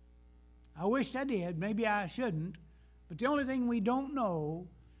 I wished I did, maybe I shouldn't, but the only thing we don't know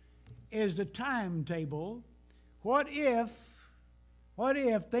is the timetable. What if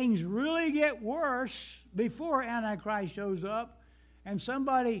things really get worse before Antichrist shows up and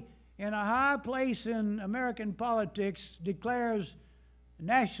somebody in a high place in American politics declares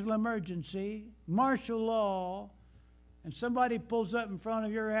national emergency, martial law, and somebody pulls up in front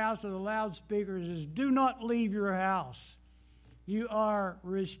of your house with a loudspeaker and says, "Do not leave your house. You are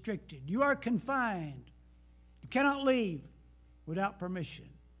restricted. You are confined. You cannot leave without permission."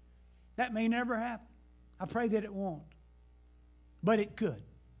 That may never happen. I pray that it won't. But it could.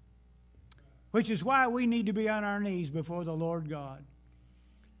 Which is why we need to be on our knees before the Lord God.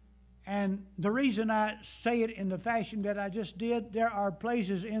 And the reason I say it in the fashion that I just did, there are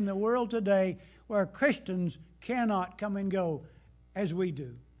places in the world today where Christians cannot come and go as we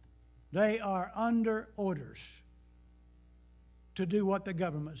do. They are under orders to do what the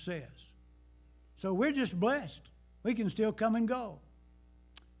government says. So we're just blessed. We can still come and go.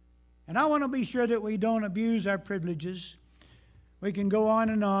 And I want to be sure that we don't abuse our privileges. We can go on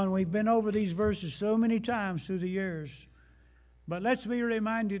and on. We've been over these verses so many times through the years. But let's be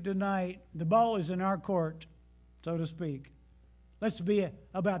reminded tonight, the ball is in our court, so to speak. Let's be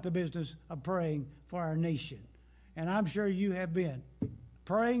about the business of praying for our nation. And I'm sure you have been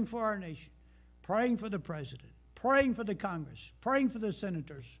praying for our nation, praying for the president, praying for the Congress, praying for the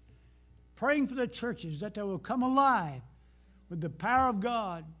senators, praying for the churches that they will come alive with the power of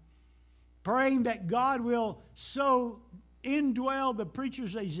God, praying that God will so indwell the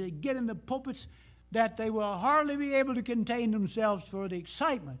preachers as they get in the pulpits that they will hardly be able to contain themselves for the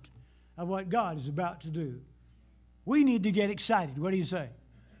excitement of what God is about to do. We need to get excited. What do you say?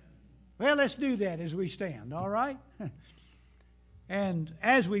 Well, let's do that as we stand, all right? And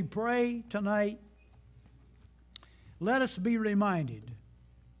as we pray tonight, let us be reminded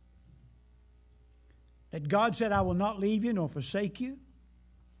that God said, "I will not leave you nor forsake you.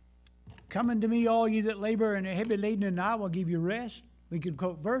 Come unto me, all ye that labor and are heavy laden, and I will give you rest." We could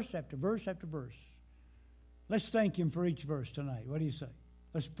quote verse after verse after verse. Let's thank Him for each verse tonight. What do you say?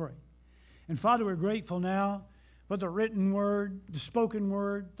 Let's pray. And Father, we're grateful now for the written word, the spoken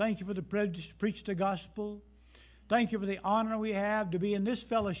word. Thank you for the privilege to preach the gospel. Thank you for the honor we have to be in this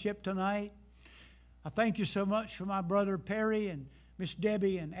fellowship tonight. I thank you so much for my brother Perry and Miss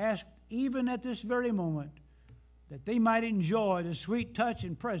Debbie, and ask even at this very moment that they might enjoy the sweet touch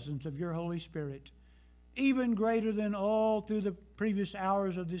and presence of your Holy Spirit, even greater than all through the previous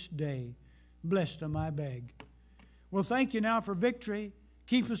hours of this day. Bless them, I beg. Well, thank you now for victory.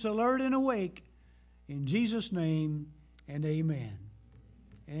 Keep us alert and awake. In Jesus' name, and amen.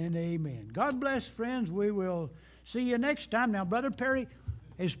 And amen. God bless, friends. We will see you next time. Now, Brother Perry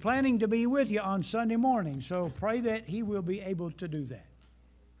is planning to be with you on Sunday morning, so pray that he will be able to do that.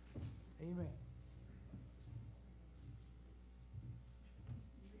 Amen.